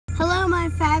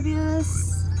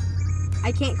Fabulous.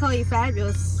 I can't call you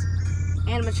Fabulous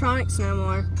Animatronics no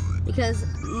more because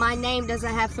my name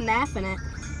doesn't have FNAF in it.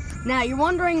 Now you're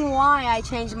wondering why I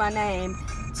changed my name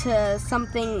to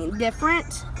something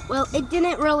different. Well, it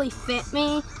didn't really fit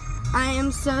me. I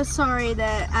am so sorry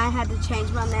that I had to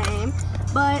change my name,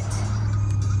 but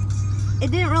it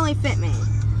didn't really fit me.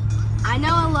 I know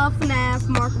I love FNAF,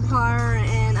 Markiplier,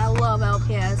 and I love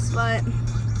LPS, but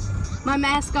my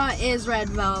mascot is Red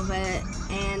Velvet,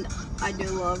 and I do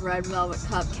love Red Velvet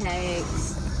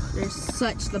cupcakes. They're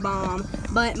such the bomb.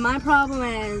 But my problem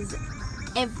is,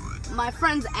 if my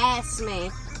friends ask me,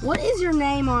 what is your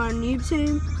name on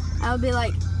YouTube? I would be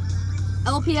like,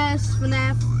 LPS,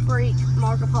 FNAF, Freak,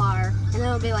 Markiplier, and then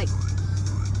it would be like,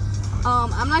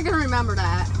 I'm not gonna remember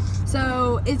that.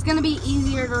 So it's gonna be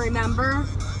easier to remember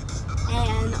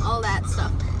and all that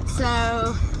stuff.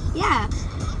 So yeah,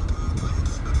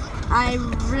 I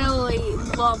really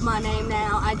love my name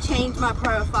now. I changed my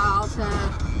profile to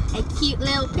a cute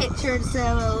little picture instead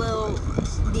of a little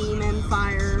demon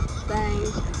fire thing.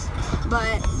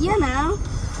 But you know,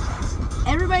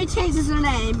 everybody changes their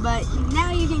name, but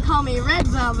now you can call me Red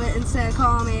Velvet instead of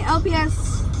calling me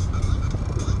LPS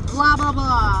blah blah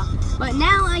blah. But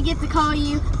now I get to call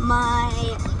you my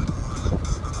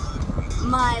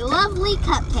lovely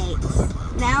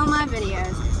cupcakes now in my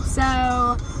videos.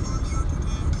 So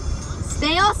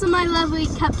stay awesome, my lovely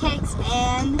cupcakes,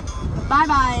 and bye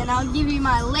bye, and I'll give you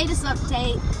my latest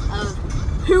update of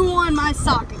who won my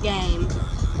soccer game.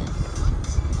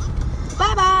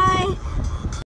 Bye bye.